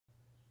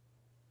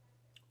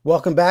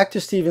Welcome back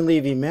to Stephen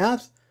Levy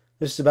Math.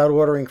 This is about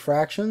ordering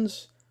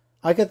fractions.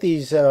 I got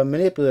these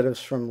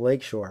manipulatives from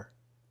Lakeshore.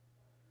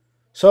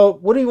 So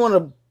what do you want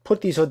to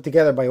put these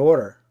together by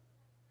order?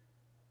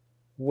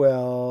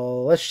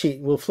 Well, let's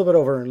cheat. We'll flip it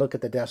over and look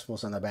at the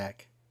decimals on the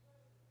back.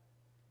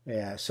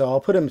 Yeah, so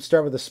I'll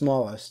start with the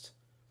smallest.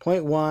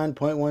 0.1,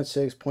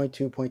 0.16,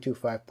 0.2,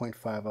 0.25,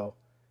 0.50.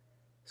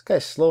 This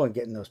guy's slow in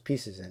getting those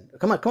pieces in.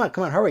 Come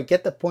on, hurry,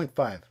 get the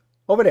 0.5.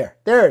 Over there.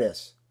 There it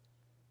is.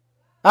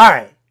 All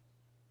right.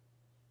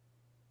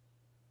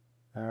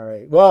 All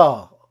right.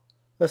 Well,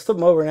 let's flip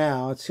them over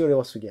now. Let's see what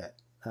else we get.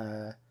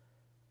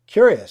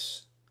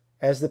 Curious.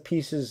 As the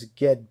pieces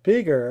get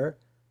bigger,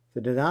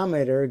 the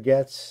denominator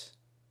gets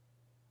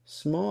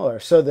smaller.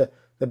 So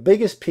the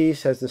biggest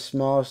piece has the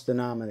smallest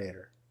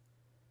denominator.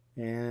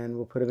 And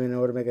we'll put them in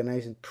order to make it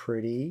nice and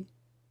pretty.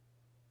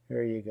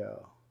 There you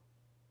go.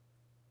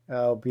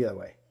 Oh, be the other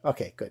way.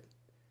 Okay, good.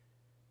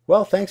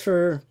 Well, thanks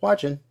for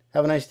watching.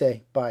 Have a nice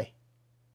day. Bye.